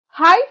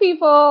Hi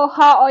people,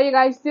 how are you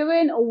guys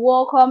doing?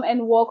 Welcome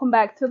and welcome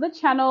back to the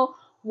channel.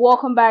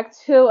 Welcome back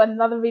to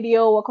another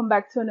video. Welcome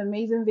back to an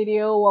amazing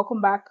video. Welcome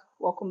back.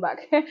 Welcome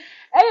back.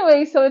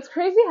 Anyway, so it's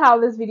crazy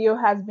how this video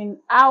has been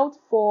out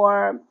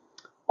for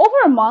over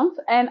a month,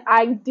 and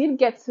I did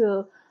get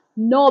to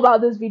know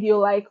about this video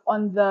like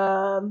on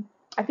the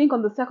I think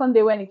on the second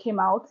day when it came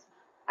out.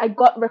 I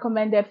got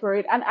recommended for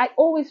it, and I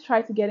always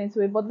try to get into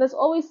it, but there's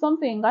always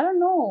something, I don't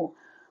know.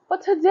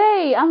 But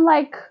today I'm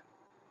like,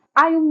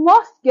 I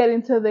must get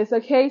into this,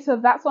 okay? So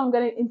that's why I'm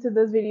getting into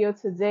this video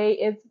today.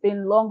 It's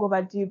been long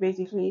overdue,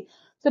 basically.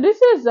 So this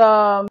is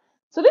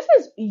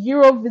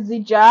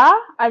Eurovision.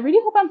 I really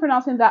hope I'm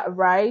pronouncing that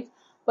right.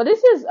 But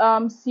this is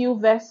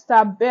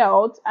Silvester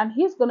Belt, and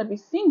he's gonna be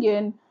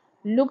singing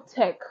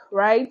Luktelk,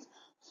 right?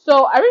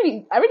 So I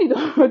really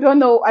don't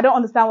know. I don't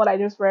understand what I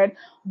just read,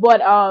 but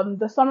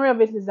the summary of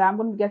it is that I'm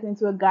gonna be getting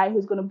into a guy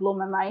who's gonna blow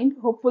my mind,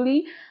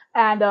 hopefully,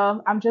 and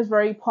I'm just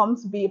very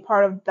pumped to be a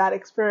part of that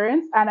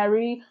experience, and I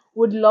really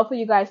would love for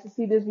you guys to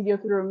see this video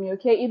through me,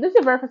 okay? If this is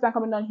your very first time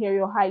coming on here,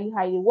 you're highly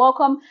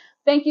welcome.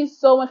 Thank you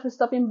so much for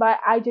stopping by.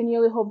 I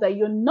genuinely hope that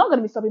you're not going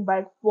to be stopping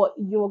by, but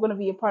you're going to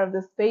be a part of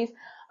this space,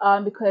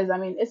 because I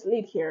mean it's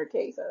late here,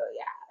 okay? So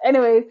yeah.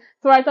 Anyways,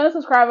 to my returning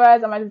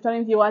subscribers and my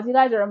returning viewers, you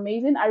guys are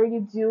amazing. I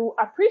really do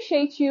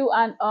appreciate you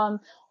and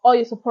all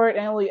your support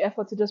and all your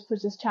effort to just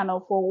push this channel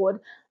forward.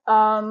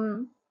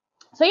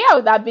 So yeah,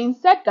 with that being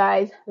said,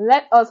 guys,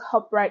 let us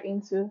hop right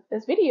into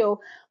this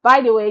video.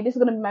 By the way, this is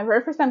going to be my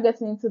very first time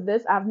getting into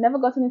this. I've never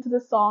gotten into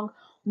this song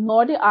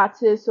nor the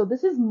artist, so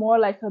this is more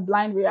like a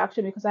blind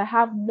reaction because I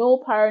have no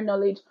prior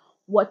knowledge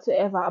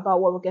whatsoever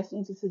about what we're getting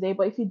into today.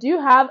 But if you do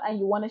have and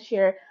you want to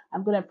share,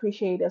 I'm going to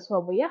appreciate it as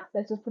well. But yeah,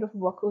 let's just put up the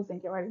buckles and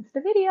get right into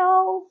the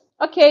video.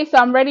 Okay, so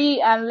I'm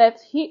ready and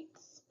let's hit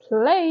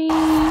play.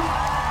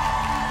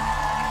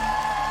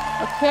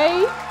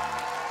 Okay,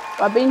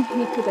 we're being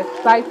hit with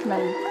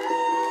excitement.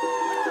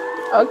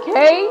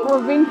 Okay,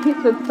 we're being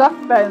hit with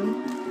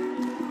suspense.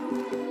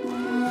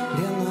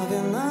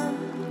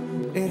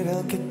 Ir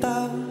vėl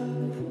kita,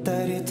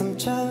 tarytum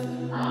čia,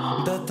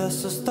 data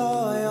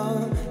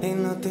sustojo,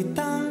 einu tai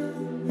ten,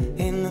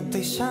 einu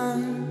tai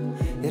šian,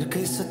 ir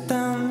kai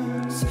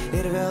sutems,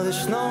 ir vėl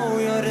iš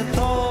naujo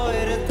rytoj,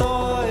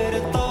 rytoj,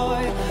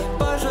 rytoj,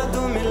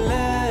 pažadu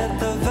mylėt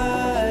tave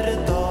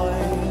rytoj.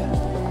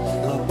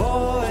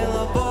 Labai,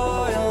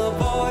 labai,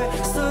 labai,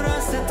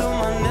 surasi tu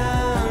mane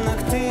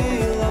naktį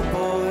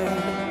labai.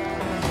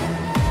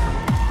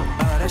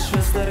 Ar aš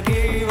vis dar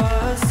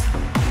gyvas?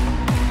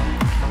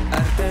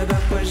 Ar tebe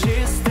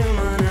pažįsti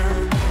mane?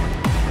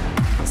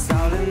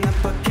 Saulė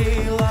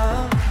nepakyla,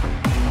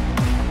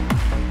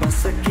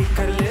 pasakyk,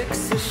 ar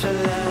liksi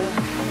šalia.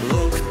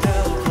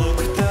 Luktelk,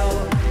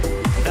 luktelk,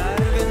 dar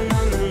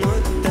vieną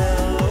minutę.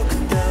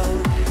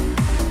 Luktelk,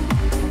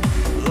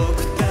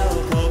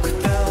 luktelk,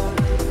 luktelk,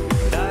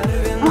 dar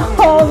vieną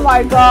minutę. Oh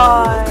my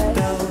god.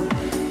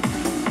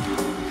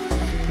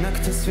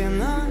 Naktis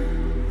viena,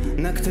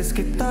 naktis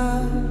kita,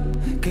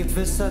 kaip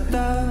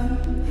visada.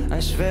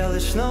 Aš vėl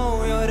iš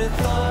naujo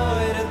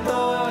rytoj,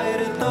 rytoj,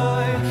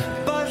 rytoj,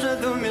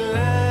 pažadu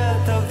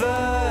mylėt tave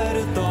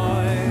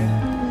rytoj.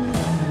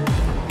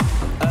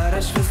 Ar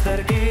aš vis dar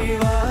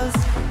gyvas?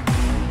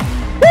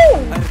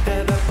 Ar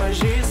tebe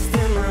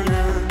pažįsti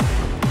mane?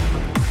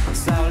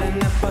 Saulė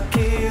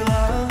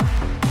nepakyla,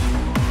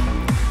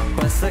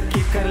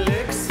 pasakyk, ar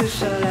liksi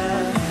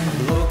šalia.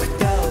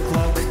 Luktelk,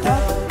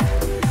 luktelk,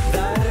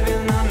 dar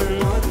vieną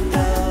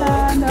minutę.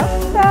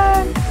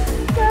 Luktelk.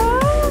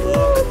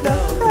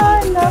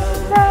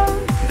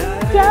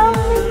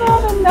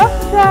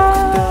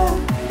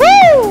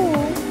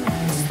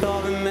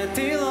 Stovime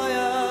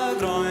tyloje,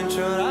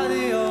 grojančio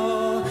radio,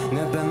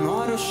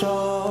 nebenoriu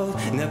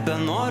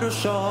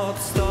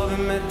šokt.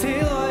 Stovime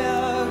tyloje,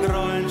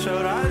 grojančio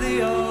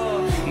radio,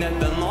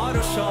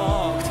 nebenoriu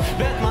šokt,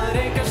 bet man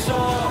reikia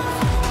šokt.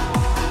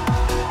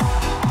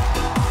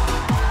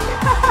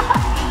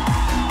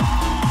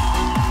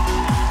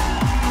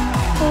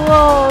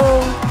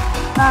 Whoa.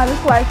 Nah,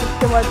 this life is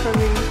too much for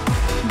me.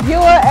 You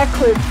are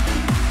eclipsed.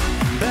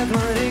 Bet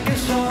man reikia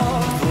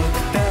šokt.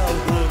 Luktelk,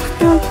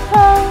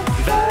 luktelk,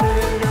 dar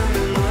vieną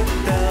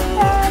minutę.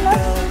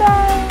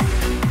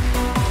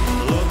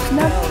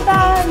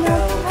 Luktelk,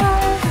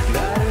 luktelk,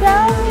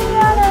 dar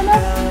vieną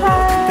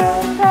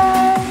minutę.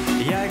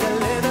 Jei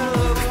gali dar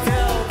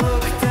luktelk,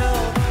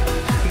 luktelk,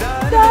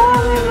 dar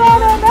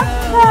vieną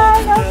minutę.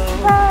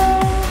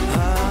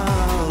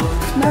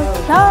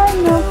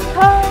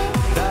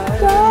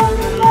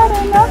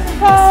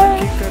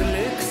 Pasakyk, ar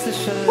liksi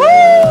šalia.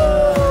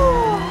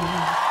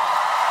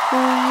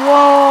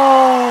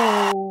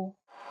 Whoa.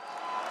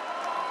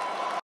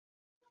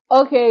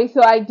 Okay,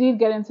 so I did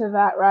get into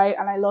that, right?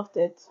 And I loved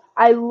it.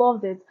 I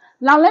loved it.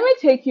 Now let me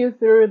take you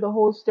through the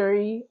whole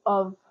story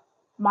of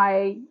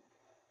my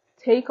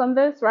take on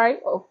this,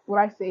 right? Of what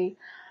I say.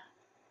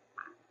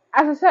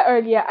 As I said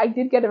earlier, I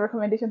did get a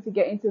recommendation to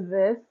get into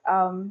this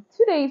 2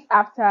 days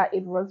after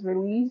it was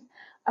released.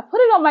 I put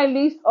it on my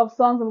list of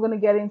songs I'm going to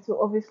get into,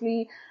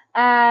 obviously,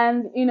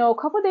 And a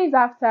couple of days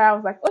after, I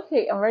was like,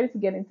 okay, I'm ready to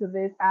get into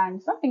this,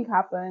 and something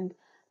happened.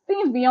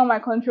 Things beyond my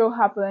control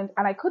happened,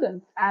 and I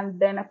couldn't. And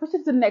then I pushed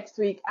it to next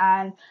week,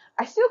 and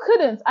I still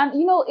couldn't. And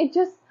it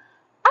just,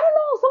 I don't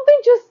know,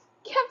 something just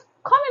kept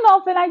coming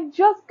up, and I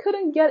just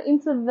couldn't get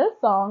into this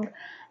song.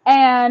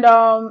 And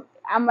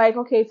I'm like,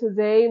 okay,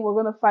 today we're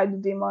gonna fight the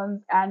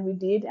demons, and we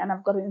did, and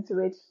I've gotten into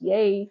it,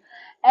 yay!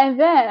 And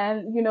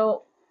then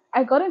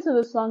I got into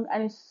the song,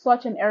 and it's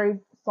such an airy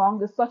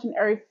song. It's such an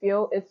airy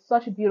feel. It's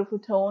such a beautiful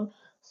tone,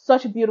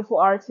 such a beautiful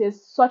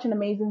artist, such an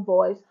amazing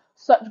voice,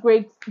 such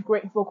great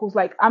vocals.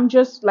 Like I'm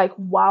just like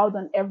wowed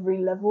on every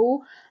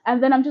level.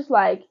 And then I'm just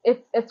like,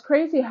 it's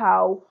crazy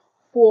how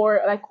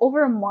for like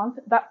over a month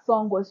that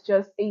song was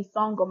just a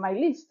song on my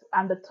list,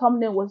 and the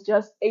thumbnail was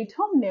just a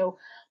thumbnail.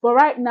 But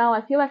right now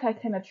I feel like I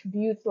can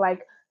attribute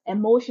like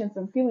emotions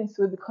and feelings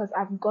to it because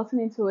I've gotten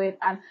into it.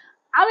 And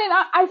I mean,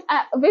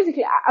 I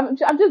basically, I'm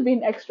just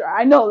being extra.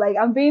 I know, like,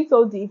 I'm being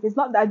so deep. It's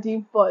not that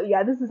deep, but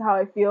yeah, this is how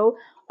I feel.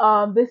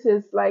 This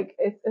is like,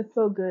 it's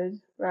so good,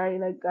 right?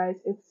 Like, guys,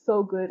 it's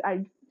so good.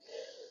 I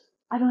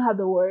don't have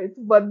the words,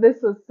 but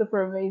this was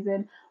super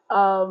amazing.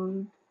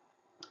 Um,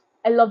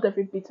 I loved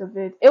every bit of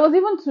it. It was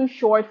even too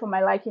short for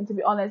my liking, to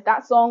be honest.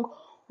 That song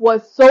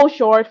was so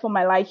short for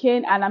my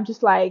liking, and I'm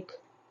just like,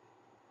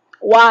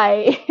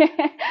 why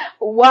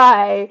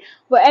why?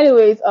 But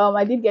anyways,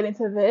 I did get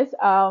into this.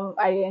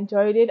 I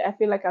enjoyed it. I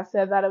feel like I've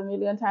said that a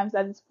million times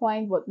at this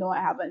point, but no, I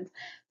haven't.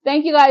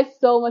 Thank you guys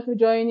so much for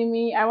joining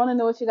me. I want to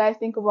know what you guys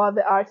think about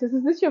the artist.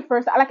 Is this your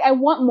first? Like, I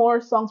want more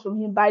songs from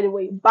him, by the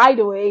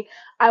way.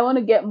 I want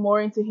to get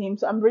more into him,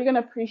 so I'm really gonna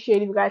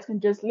appreciate if you guys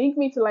can just link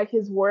me to like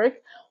his work,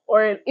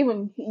 or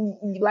even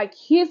like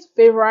his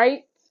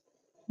favorite,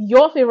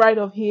 your favorite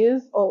of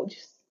his. Oh,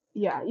 just,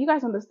 yeah, you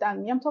guys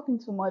understand me. I'm talking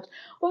too much.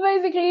 But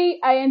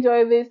basically, I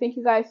enjoy this. Thank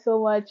you guys so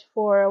much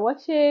for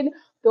watching.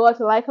 Don't forget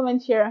to like,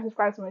 comment, share, and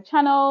subscribe to my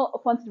channel.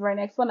 Up until the very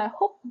next one. I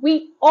hope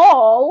we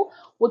all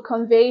would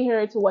convey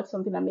here to watch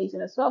something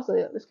amazing as well. So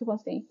let's keep on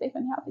staying safe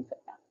and healthy. So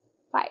yeah.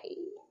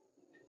 Bye.